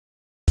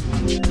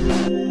The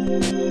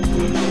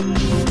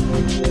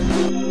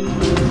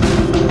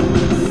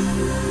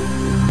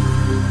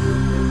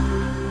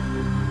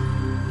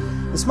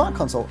Smart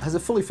Console has a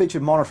fully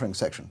featured monitoring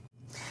section.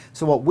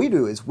 So what we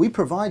do is we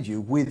provide you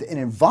with an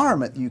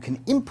environment that you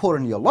can import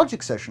into your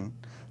Logic session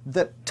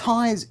that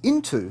ties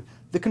into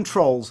the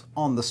controls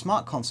on the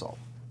Smart Console.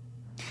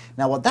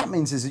 Now what that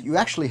means is that you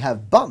actually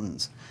have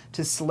buttons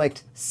to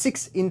select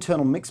 6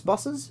 internal mix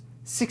buses,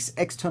 6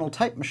 external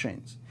tape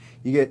machines.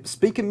 You get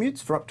speaker mutes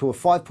for up to a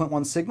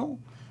 5.1 signal,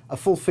 a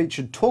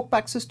full-featured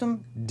talkback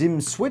system, dim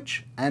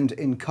switch and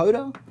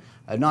encoder,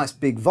 a nice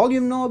big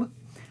volume knob,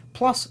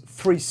 plus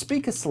 3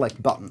 speaker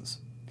select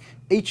buttons,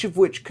 each of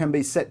which can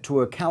be set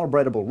to a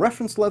calibratable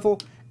reference level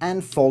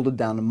and folded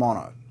down to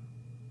mono.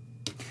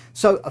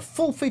 So a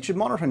full-featured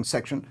monitoring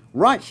section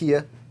right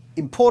here,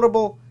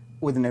 importable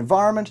with an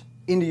environment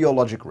into your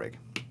Logic rig.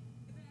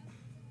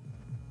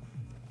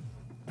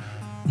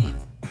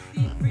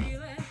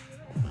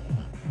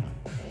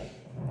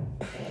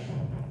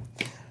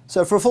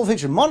 So for a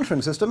full-featured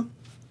monitoring system,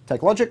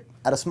 take Logic,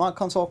 add a Smart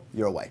Console,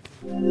 you're away.